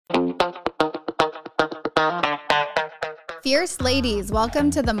Fierce ladies, welcome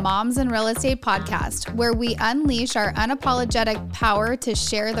to the Moms in Real Estate podcast, where we unleash our unapologetic power to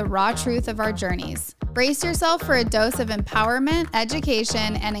share the raw truth of our journeys. Brace yourself for a dose of empowerment,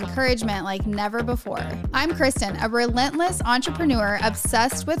 education, and encouragement like never before. I'm Kristen, a relentless entrepreneur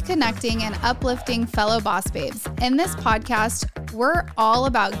obsessed with connecting and uplifting fellow boss babes. In this podcast, we're all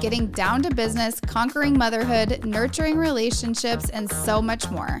about getting down to business, conquering motherhood, nurturing relationships, and so much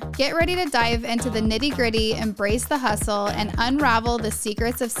more. Get ready to dive into the nitty-gritty, embrace the hustle, and unravel the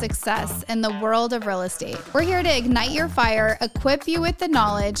secrets of success in the world of real estate. We're here to ignite your fire, equip you with the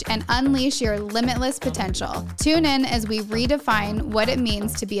knowledge, and unleash your limitless potential. Tune in as we redefine what it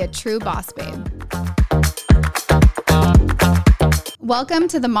means to be a true boss babe. Welcome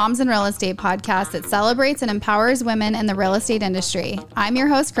to the Moms in Real Estate podcast that celebrates and empowers women in the real estate industry. I'm your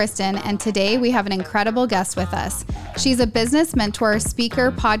host, Kristen, and today we have an incredible guest with us. She's a business mentor,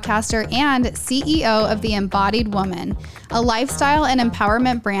 speaker, podcaster, and CEO of The Embodied Woman, a lifestyle and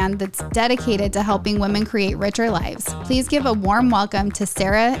empowerment brand that's dedicated to helping women create richer lives. Please give a warm welcome to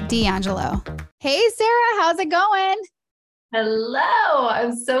Sara D'Angelo. Hey, Sara, how's it going? Hello,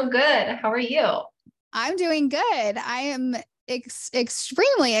 I'm so good. How are you? I'm doing good. I am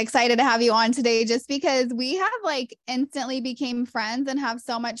extremely excited to have you on today, just because we have instantly became friends and have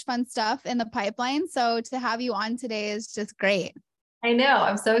so much fun stuff in the pipeline. So to have you on today is just great. I know.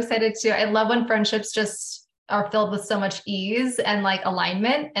 I'm so excited too. I love when friendships just are filled with so much ease and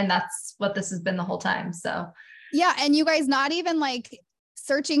alignment. And that's what this has been the whole time. So yeah. And you guys not even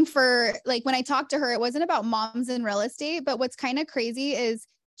searching for, when I talked to her, it wasn't about moms in real estate, but what's kind of crazy is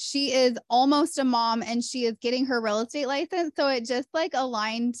she is almost a mom and she is getting her real estate license. So it just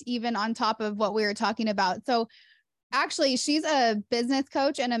aligned even on top of what we were talking about. So actually she's a business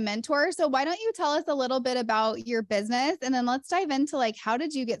coach and a mentor. So why don't you tell us a little bit about your business, and then let's dive into how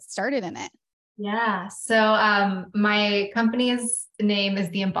did you get started in it? Yeah. So my company's name is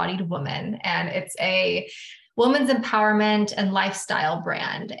The Embodied Woman, and it's a women's empowerment and lifestyle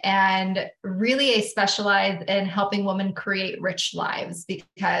brand. And really I specialize in helping women create rich lives,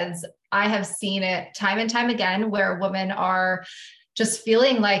 because I have seen it time and time again where women are just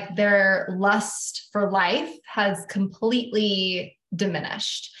feeling like their lust for life has completely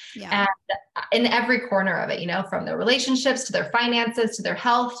diminished. Yeah. And in every corner of it, from their relationships to their finances, to their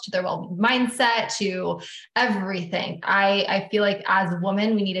health, to their mindset, to everything. I feel like as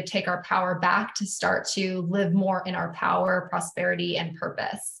women, we need to take our power back to start to live more in our power, prosperity, and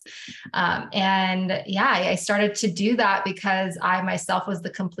purpose. I started to do that because I myself was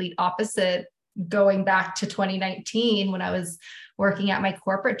the complete opposite, going back to 2019 when I was working at my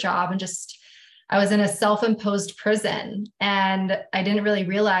corporate job, and I was in a self-imposed prison, and I didn't really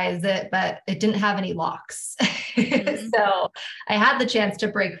realize it, but it didn't have any locks. Mm-hmm. So I had the chance to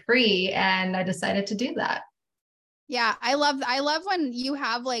break free, and I decided to do that. Yeah. I love when you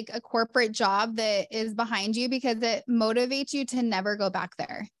have a corporate job that is behind you, because it motivates you to never go back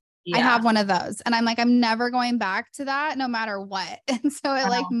there. Yeah. I have one of those, and I'm never going back to that no matter what. And so it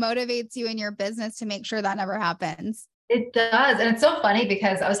motivates you in your business to make sure that never happens. It does. And it's so funny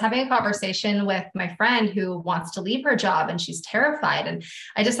because I was having a conversation with my friend who wants to leave her job and she's terrified. And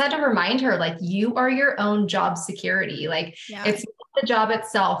I just had to remind her, you are your own job security. It's not the job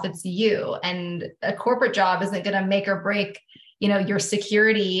itself, it's you. And a corporate job isn't going to make or break, your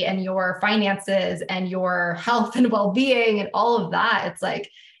security and your finances and your health and well-being and all of that.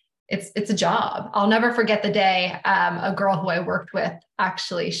 It's a job. I'll never forget the day, a girl who I worked with,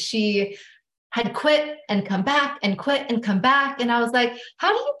 actually, she had quit and come back and quit and come back. And I was like, how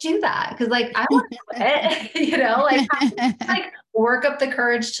do you do that? Cause I want to quit, work up the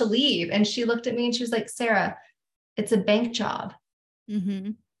courage to leave. And she looked at me and she was like, Sara, it's a bank job.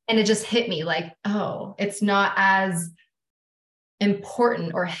 Mm-hmm. And it just hit me oh, it's not as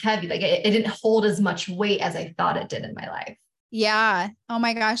important or heavy. It didn't hold as much weight as I thought it did in my life. Yeah. Oh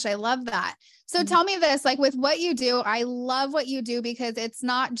my gosh. I love that. So tell me this, with what you do, I love what you do because it's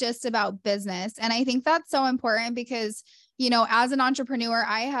not just about business. And I think that's so important because, as an entrepreneur,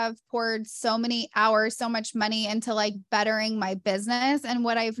 I have poured so many hours, so much money into bettering my business. And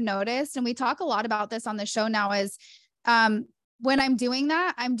what I've noticed, and we talk a lot about this on the show now, is, when I'm doing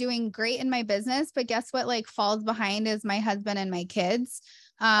that, I'm doing great in my business, but guess what, falls behind is my husband and my kids.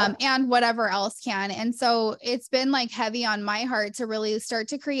 And whatever else can. And so it's been heavy on my heart to really start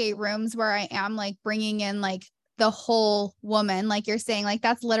to create rooms where I am bringing in the whole woman, like you're saying,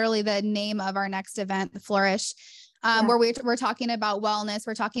 that's literally the name of our next event, the Flourish, where we're talking about wellness.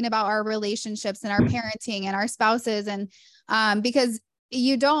 We're talking about our relationships and our parenting and our spouses. And because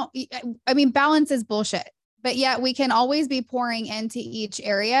balance is bullshit. But yet we can always be pouring into each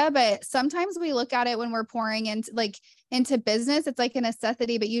area. But sometimes we look at it when we're pouring into business, it's like a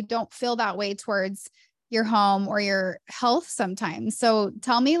necessity, but you don't feel that way towards your home or your health sometimes. So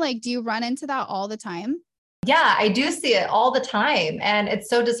tell me, like, do you run into that all the time? Yeah, I do see it all the time. And it's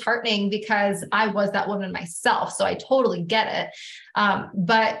so disheartening because I was that woman myself. So I totally get it.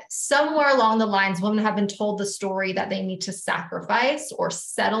 But somewhere along the lines, women have been told the story that they need to sacrifice or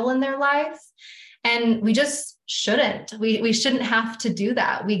settle in their life. And we just shouldn't. We shouldn't have to do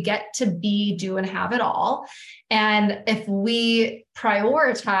that. We get to be, do, and have it all. And if we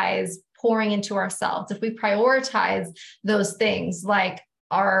prioritize pouring into ourselves, if we prioritize those things like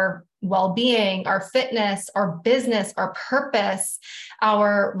our well-being, our fitness, our business, our purpose,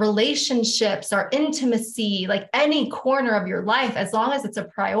 our relationships, our intimacy, like any corner of your life, as long as it's a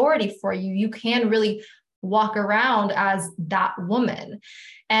priority for you, you can really walk around as that woman.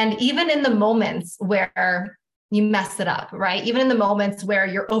 And even in the moments where you mess it up, right? Even in the moments where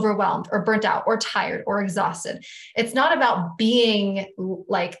you're overwhelmed or burnt out or tired or exhausted, it's not about being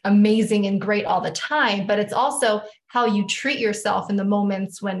like amazing and great all the time, but it's also how you treat yourself in the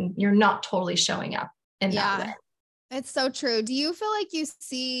moments when you're not totally showing up in that way. It's so true. Do you feel like you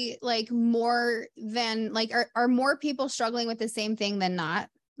see like more than like, are more people struggling with the same thing than not?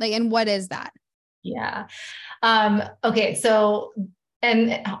 Like, and what is that? Yeah. Okay. So,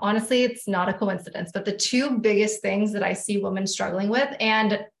 and honestly, it's not a coincidence, but the two biggest things that I see women struggling with,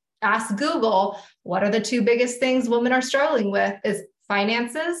 and ask Google, what are the two biggest things women are struggling with, is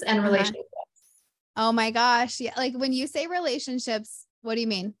finances and relationships. Oh my gosh. Yeah. Like when you say relationships, what do you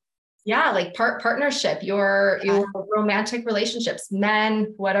mean? Yeah. Like partnership, your romantic relationships,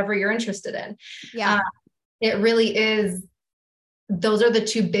 men, whatever you're interested in. Yeah. It really is. Those are the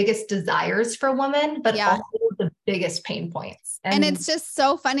two biggest desires for women, but also the biggest pain points. And it's just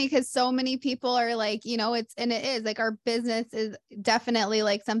so funny because so many people are like, you know, it is like our business is definitely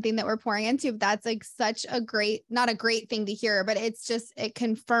like something that we're pouring into. That's like such a great, not a great thing to hear, but it's just, it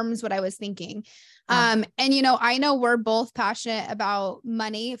confirms what I was thinking. And, you know, I know we're both passionate about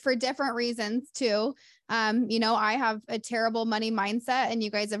money for different reasons too. You know, I have a terrible money mindset, and you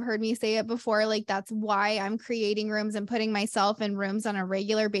guys have heard me say it before. Like, that's why I'm creating rooms and putting myself in rooms on a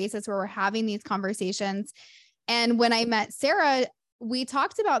regular basis where we're having these conversations. And when I met Sara, we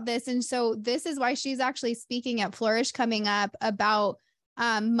talked about this. And so this is why she's actually speaking at Flourish coming up about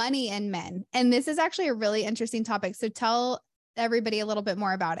money and men. And this is actually a really interesting topic. So tell everybody a little bit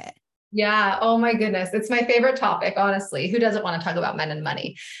more about it. Yeah. Oh my goodness. It's my favorite topic, honestly. Who doesn't want to talk about men and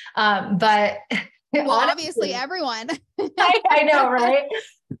money? But well, honestly, obviously everyone. I know, right?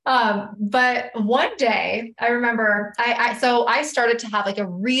 But one day I remember so I started to have like a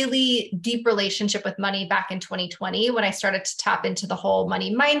really deep relationship with money back in 2020, when I started to tap into the whole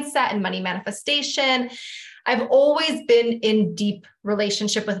money mindset and money manifestation. I've always been in deep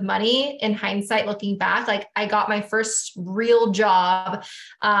relationship with money. In hindsight, looking back, like I got my first real job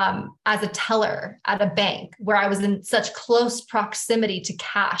as a teller at a bank, where I was in such close proximity to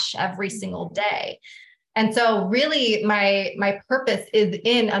cash every single day. And so really my purpose is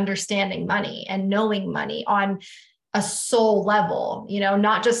in understanding money and knowing money on a soul level, you know,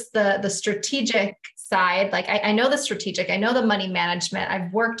 not just the strategic side. Like I know the strategic, I know the money management.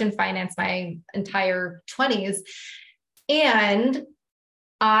 I've worked in finance my entire 20s. And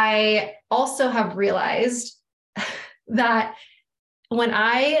I also have realized that when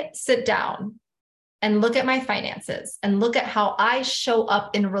I sit down and look at my finances and look at how I show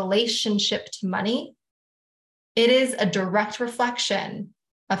up in relationship to money, it is a direct reflection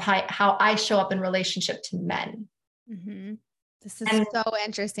of how I show up in relationship to men. Mm-hmm. This is so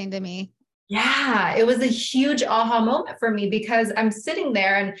interesting to me. Yeah, it was a huge aha moment for me, because I'm sitting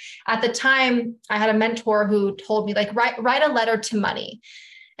there, and at the time I had a mentor who told me, like, write a letter to money.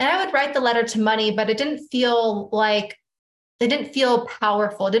 And I would write the letter to money, but it didn't feel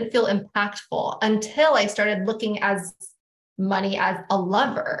powerful. It didn't feel impactful until I started looking as money as a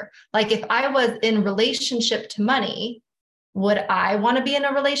lover. Like, if I was in relationship to money, would I want to be in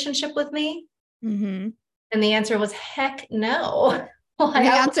a relationship with me? Mm-hmm. And the answer was heck no. The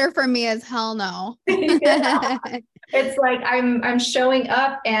answer for me is hell no. Yeah. It's like I'm showing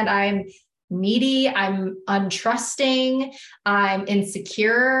up and I'm needy, I'm untrusting, I'm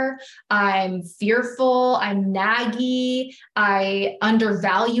insecure, I'm fearful, I'm naggy, I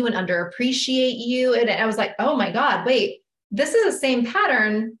undervalue and underappreciate you. And I was like, oh my God, wait, this is the same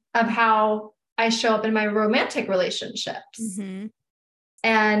pattern of how I show up in my romantic relationships. Mm-hmm.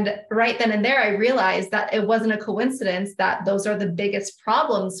 And right then and there, I realized that it wasn't a coincidence that those are the biggest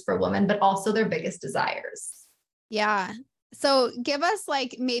problems for women, but also their biggest desires. Yeah. So give us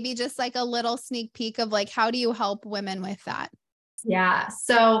like maybe just like a little sneak peek of like, how do you help women with that? Yeah.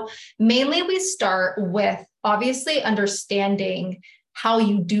 So mainly we start with obviously understanding how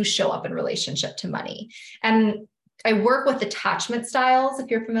you do show up in relationship to money. And I work with attachment styles.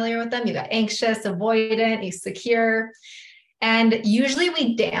 If you're familiar with them, you got anxious, avoidant, secure. And usually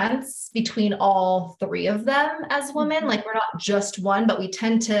we dance between all three of them as women. Like we're not just one, but we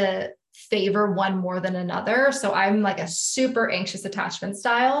tend to favor one more than another. So I'm like a super anxious attachment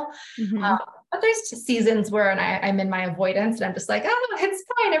style. But there's seasons where I'm in my avoidance and I'm just like, oh, it's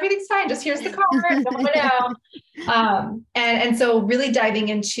fine. Everything's fine. Just here's the card. And so really diving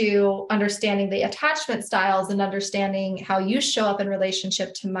into understanding the attachment styles and understanding how you show up in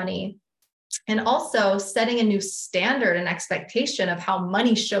relationship to money. And also setting a new standard and expectation of how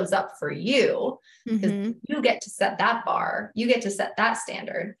money shows up for you. Because you get to set that bar. You get to set that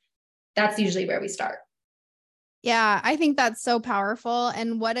standard. That's usually where we start. Yeah, I think that's so powerful.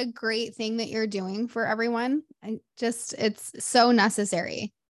 And what a great thing that you're doing for everyone. It's so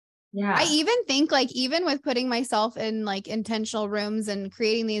necessary. Yeah. I even think like, even with putting myself in like intentional rooms and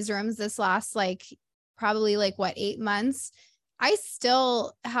creating these rooms this last, like probably like 8 months, I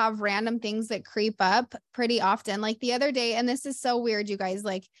still have random things that creep up pretty often. Like the other day, and this is so weird, you guys,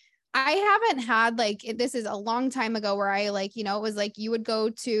 like I haven't had like, this is a long time ago where I like, it was like, you would go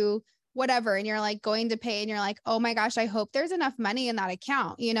to whatever, and you're like going to pay and you're like, oh my gosh, I hope there's enough money in that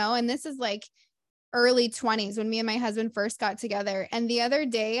account, and this is like early 20s when me and my husband first got together. And the other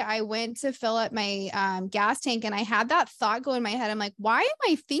day I went to fill up my gas tank and I had that thought go in my head. I'm like, why am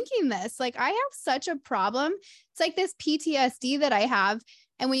I thinking this? Like I have such a problem. It's like this PTSD that I have.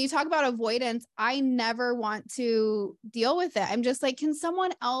 And when you talk about avoidance, I never want to deal with it. I'm just like, can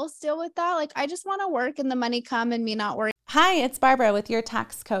someone else deal with that? Like, I just want to work and the money come and me not worry. Hi, it's Barbara with your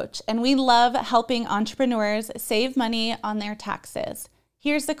tax coach, and we love helping entrepreneurs save money on their taxes.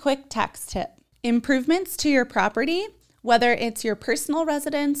 Here's a quick tax tip. Improvements to your property, whether it's your personal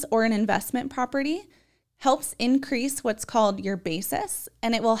residence or an investment property, helps increase what's called your basis,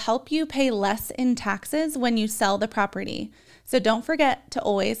 and it will help you pay less in taxes when you sell the property. So don't forget to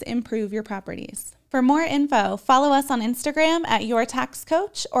always improve your properties. For more info, follow us on Instagram at Your Tax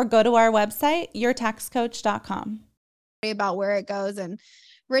Coach or go to our website, yourtaxcoach.com. About where it goes and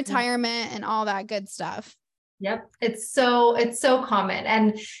retirement and all that good stuff. Yep. It's so common.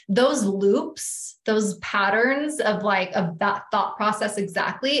 And those loops, those patterns of that thought process,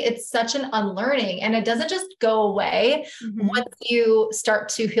 exactly. It's such an unlearning, and it doesn't just go away once you start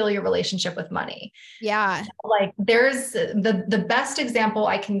to heal your relationship with money. Yeah. Like there's the best example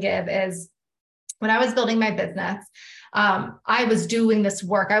I can give is when I was building my business, I was doing this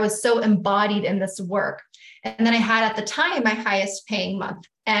work. I was so embodied in this work. And then I had at the time my highest paying month.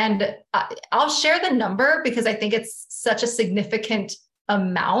 And I'll share the number because I think it's such a significant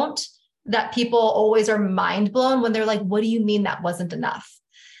amount that people always are mind blown when they're like, what do you mean that wasn't enough?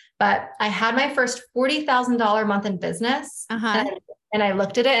 But I had my first $40,000 month in business. And I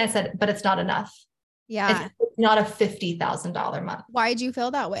looked at it and I said, but it's not enough. Yeah. It's not a $50,000 month. Why'd you feel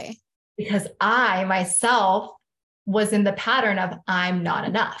that way? Because I myself was in the pattern of I'm not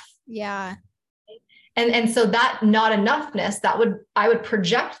enough. Yeah. And so that not enoughness, I would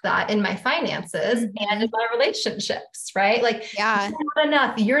project that in my finances and in my relationships, right? Like, yeah, not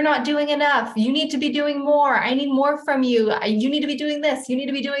enough. You're not doing enough. You need to be doing more. I need more from you. You need to be doing this. You need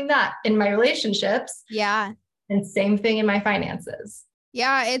to be doing that in my relationships. Yeah. And same thing in my finances.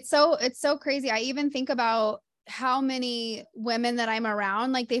 Yeah. It's so crazy. I even think about how many women that I'm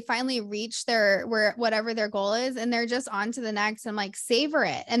around, like they finally reach whatever their goal is, and they're just on to the next. I'm like, savor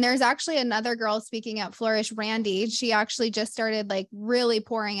it. And there's actually another girl speaking at Flourish, Randy. She actually just started like really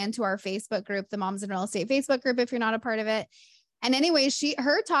pouring into our Facebook group, the Moms in Real Estate Facebook group, if you're not a part of it. And anyways,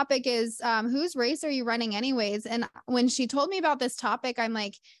 her topic is, whose race are you running anyways? And when she told me about this topic, I'm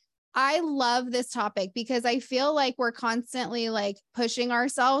like, I love this topic because I feel like we're constantly like pushing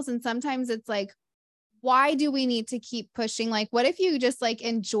ourselves. And sometimes it's like, why do we need to keep pushing? Like, what if you just like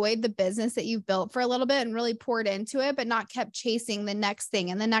enjoyed the business that you've built for a little bit and really poured into it, but not kept chasing the next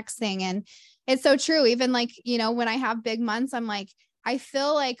thing and the next thing? And it's so true. Even like, when I have big months, I'm like, I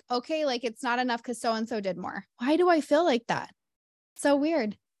feel like, okay, like it's not enough because so-and-so did more. Why do I feel like that? So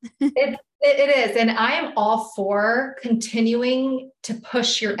weird. It is. And I am all for continuing to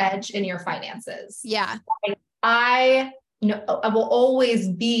push your edge in your finances. Yeah. Like, I will always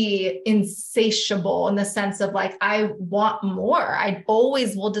be insatiable in the sense of like, I want more. I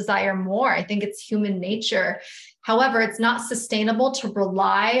always will desire more. I think it's human nature. However, it's not sustainable to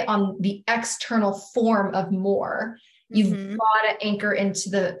rely on the external form of more You've got to anchor into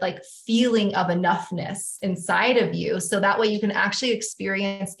the like feeling of enoughness inside of you. So that way you can actually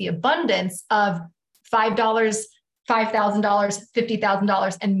experience the abundance of $5, $5,000,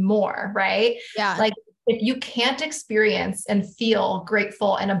 $50,000 and more, right? Yeah. Like if you can't experience and feel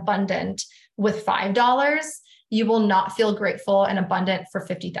grateful and abundant with $5, you will not feel grateful and abundant for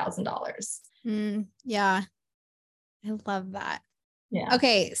 $50,000. Yeah. I love that. Yeah.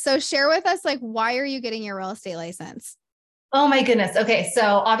 Okay. So share with us, like, why are you getting your real estate license? Oh my goodness. Okay. So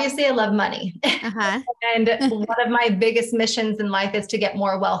obviously I love money. And one of my biggest missions in life is to get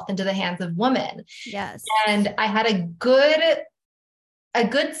more wealth into the hands of women. Yes. And I had a good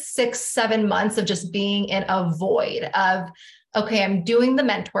 6-7 months of just being in a void of, okay, I'm doing the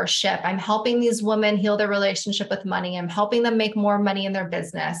mentorship. I'm helping these women heal their relationship with money. I'm helping them make more money in their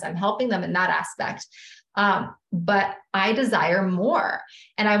business. I'm helping them in that aspect. But I desire more,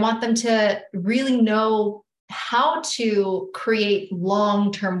 and I want them to really know how to create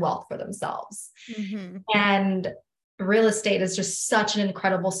long-term wealth for themselves. And real estate is just such an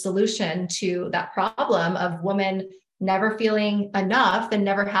incredible solution to that problem of women never feeling enough and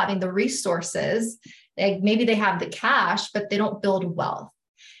never having the resources. Like maybe they have the cash, but they don't build wealth.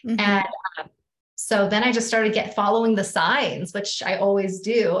 And so then I just started following the signs, which I always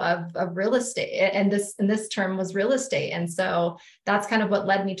do of real estate. And this term was real estate. And so that's kind of what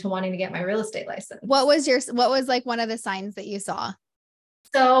led me to wanting to get my real estate license. What was like one of the signs that you saw?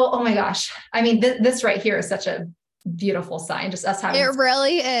 So, oh my gosh. I mean, this right here is such a beautiful sign. Just us having. It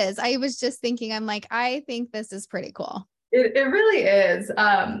really is. I was just thinking, I'm like, I think this is pretty cool. It really is.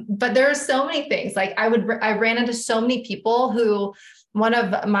 But there are so many things. Like I ran into so many people who, one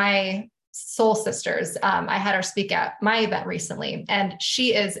of my soul sisters, I had her speak at my event recently, and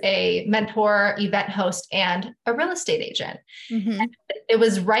she is a mentor, event host, and a real estate agent. And it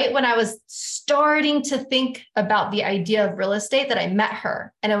was right when I was starting to think about the idea of real estate that I met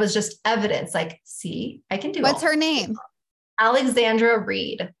her. And it was just evidence like, see, I can do it. What's her name? Alexandra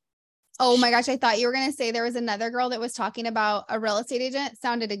Reed. Oh my gosh. I thought you were going to say there was another girl that was talking about a real estate agent. It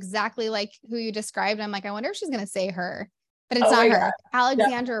sounded exactly like who you described. I'm like, I wonder if she's going to say her, but it's not her.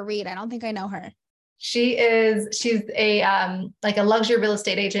 Alexandra Reed. I don't think I know her. She's a, like a luxury real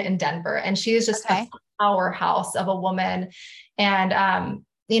estate agent in Denver. And she is just a powerhouse of a woman. And,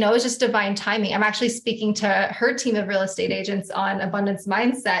 it was just divine timing. I'm actually speaking to her team of real estate agents on abundance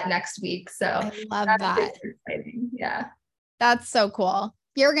mindset next week. So I love that. Exciting. Yeah. That's so cool.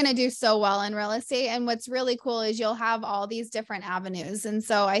 You're going to do so well in real estate. And what's really cool is you'll have all these different avenues. And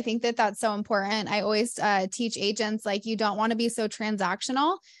so I think that that's so important. I always teach agents, like, you don't want to be so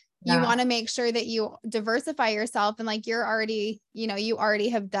transactional. You want to make sure that you diversify yourself. And like, you're already, you already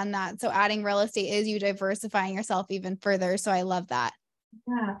have done that. So adding real estate is you diversifying yourself even further. So I love that.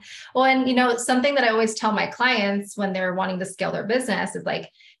 Yeah. Well, and something that I always tell my clients when they're wanting to scale their business is like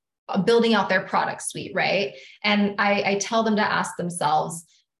building out their product suite, right? And I tell them to ask themselves,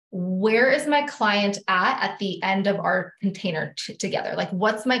 where is my client at the end of our container together? Like,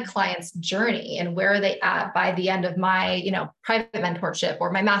 what's my client's journey, and where are they at by the end of my, private mentorship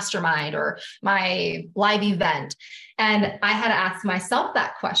or my mastermind or my live event? And I had to ask myself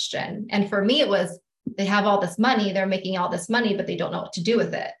that question. And for me, it was, they have all this money, they're making all this money, but they don't know what to do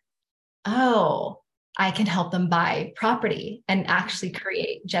with it. Oh, I can help them buy property and actually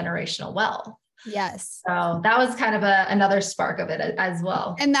create generational wealth. Yes. So that was kind of another spark of it as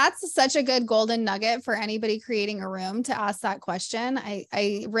well. And that's such a good golden nugget for anybody creating a room to ask that question.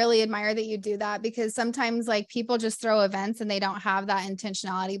 I really admire that you do that, because sometimes like people just throw events and they don't have that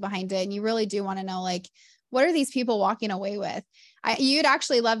intentionality behind it. And you really do want to know, like, what are these people walking away with? You'd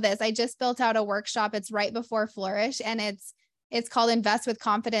actually love this. I just built out a workshop. It's right before Flourish, and it's called Invest with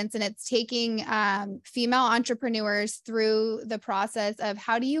Confidence. And it's taking female entrepreneurs through the process of,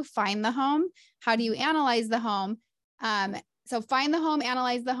 how do you find the home? How do you analyze the home? So find the home,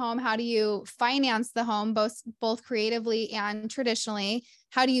 analyze the home. How do you finance the home, both creatively and traditionally?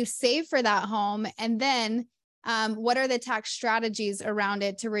 How do you save for that home? And then what are the tax strategies around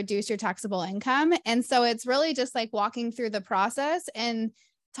it to reduce your taxable income? And so it's really just like walking through the process and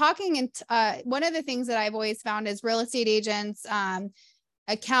talking. And one of the things that I've always found is real estate agents,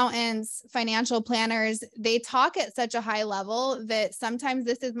 accountants, financial planners, they talk at such a high level that sometimes,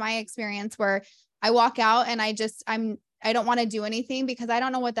 this is my experience, where I walk out and I don't want to do anything because I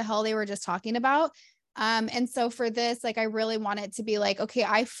don't know what the hell they were just talking about. And so for this, like, I really want it to be like, okay,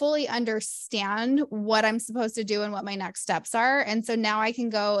 I fully understand what I'm supposed to do and what my next steps are. And so now I can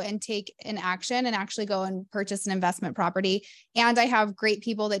go and take an action and actually go and purchase an investment property. And I have great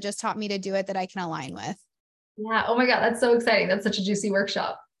people that just taught me to do it that I can align with. Yeah. Oh my God. That's so exciting. That's such a juicy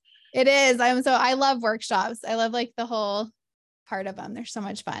workshop. It is. I love workshops. I love like the whole part of them. They're so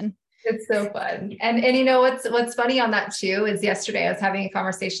much fun. It's so fun. And you know, what's funny on that too, is yesterday I was having a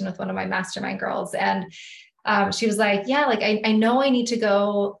conversation with one of my mastermind girls, and she was like, yeah, like I know I need to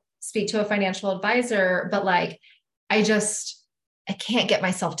go speak to a financial advisor, but like, I can't get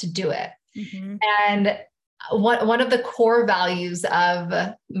myself to do it. Mm-hmm. And one of the core values of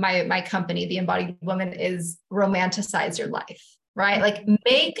my company, The Embodied Woman, is romanticize your life, right? Like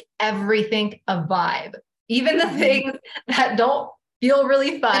make everything a vibe, even the things that don't feel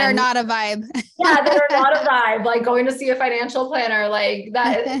really fun. That are not a vibe. Yeah, that are not a vibe. Like going to see a financial planner, like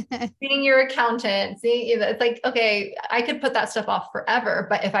that, seeing your accountant, it's like, okay, I could put that stuff off forever.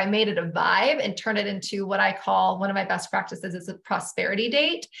 But if I made it a vibe and turn it into what I call one of my best practices is a prosperity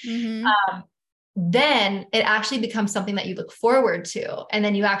date, then it actually becomes something that you look forward to. And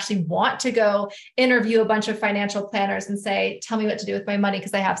then you actually want to go interview a bunch of financial planners and say, tell me what to do with my money,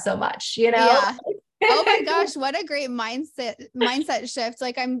 because I have so much, you know? Yeah. Oh my gosh, what a great mindset shift.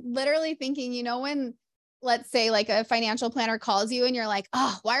 Like I'm literally thinking, you know, when let's say like a financial planner calls you and you're like,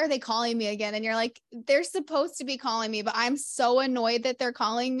 oh, why are they calling me again? And you're like, they're supposed to be calling me, but I'm so annoyed that they're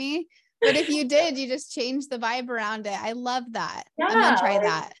calling me. But if you just change the vibe around it. I love that. Yeah, I'm going to try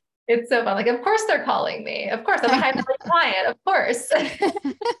that. It's so fun. Like, of course they're calling me. Of course, I'm a high value client. Of course.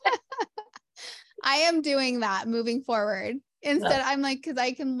 I am doing that moving forward. Instead, I'm like, because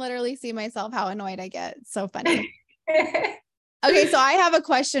I can literally see myself how annoyed I get. It's so funny. Okay, so I have a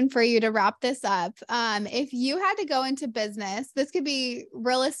question for you to wrap this up. If you had to go into business, this could be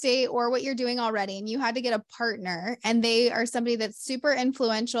real estate or what you're doing already, and you had to get a partner and they are somebody that's super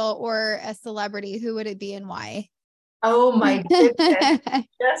influential or a celebrity, who would it be and why? Oh my goodness.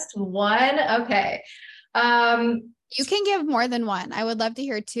 Just one? Okay. You can give more than one. I would love to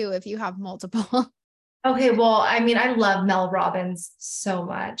hear two if you have multiple. Okay. Well, I mean, I love Mel Robbins so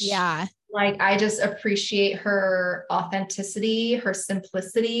much. Yeah. Like, I just appreciate her authenticity, her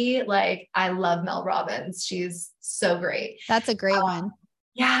simplicity. Like, I love Mel Robbins. She's so great. That's a great one.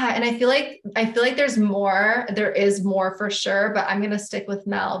 Yeah. And I feel like there is more for sure, but I'm going to stick with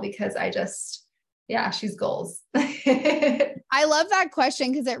Mel because she's goals. I love that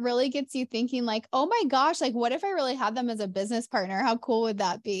question because it really gets you thinking like, oh my gosh, like what if I really had them as a business partner? How cool would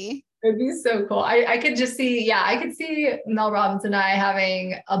that be? It'd be so cool. I could just see, I could see Mel Robbins and I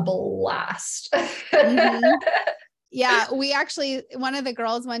having a blast. Yeah, we actually, one of the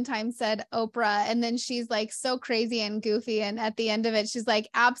girls one time said Oprah, and then she's like so crazy and goofy. And at the end of it, she's like,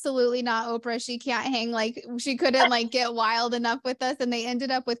 absolutely not Oprah. She can't hang, like she couldn't like get wild enough with us. And they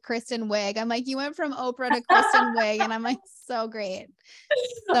ended up with Kristen Wiig. I'm like, you went from Oprah to Kristen Wiig. And I'm like, so great.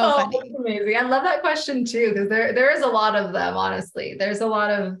 So funny. That's amazing. I love that question too, because there is a lot of them, honestly. There's a lot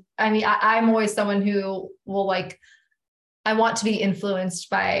of, I mean, I'm always someone who will like, I want to be influenced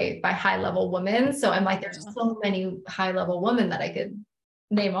by high level women. So I'm like, there's so many high level women that I could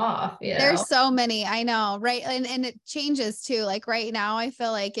name off. You know? There's so many, I know. Right. And it changes too. Like right now, I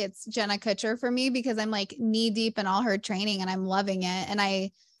feel like it's Jenna Kutcher for me because I'm like knee deep in all her training and I'm loving it.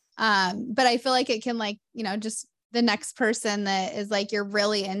 And but I feel like it can like, you know, just the next person that is like, you're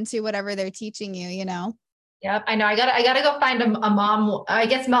really into whatever they're teaching you, you know? Yep. I know. I gotta go find a mom. I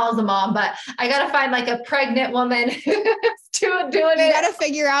guess Mel is a mom, but I gotta find like a pregnant woman who's doing it. You gotta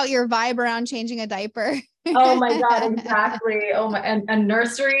figure out your vibe around changing a diaper. Oh my God. Exactly. Oh my, and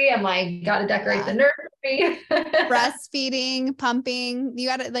nursery. I'm like, gotta decorate the nursery. Breastfeeding, pumping. You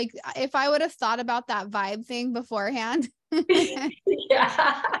gotta like, if I would have thought about that vibe thing beforehand.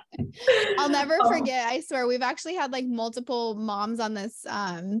 Yeah. I'll never forget. I swear we've actually had like multiple moms on this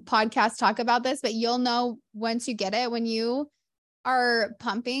podcast talk about this, but you'll know once you get it, when you are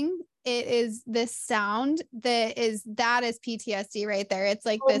pumping, it is this sound that is PTSD right there. It's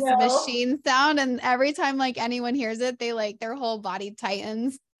like this machine sound. And every time like anyone hears it, they like their whole body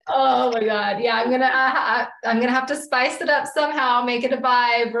tightens. Oh my God. Yeah. I'm going to have to spice it up somehow, make it a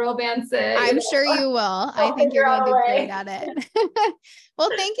vibe, romance it. I'm sure you will. I think you're going to be great at it. Well,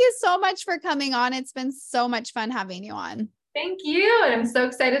 thank you so much for coming on. It's been so much fun having you on. Thank you. And I'm so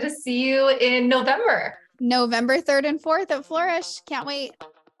excited to see you in November 3rd and 4th at Flourish. Can't wait.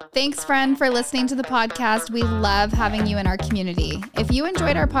 Thanks, friend, for listening to the podcast. We love having you in our community. If you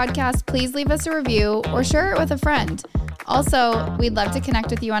enjoyed our podcast, please leave us a review or share it with a friend. Also, we'd love to connect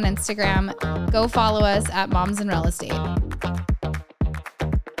with you on Instagram. Go follow us at Moms in Real Estate.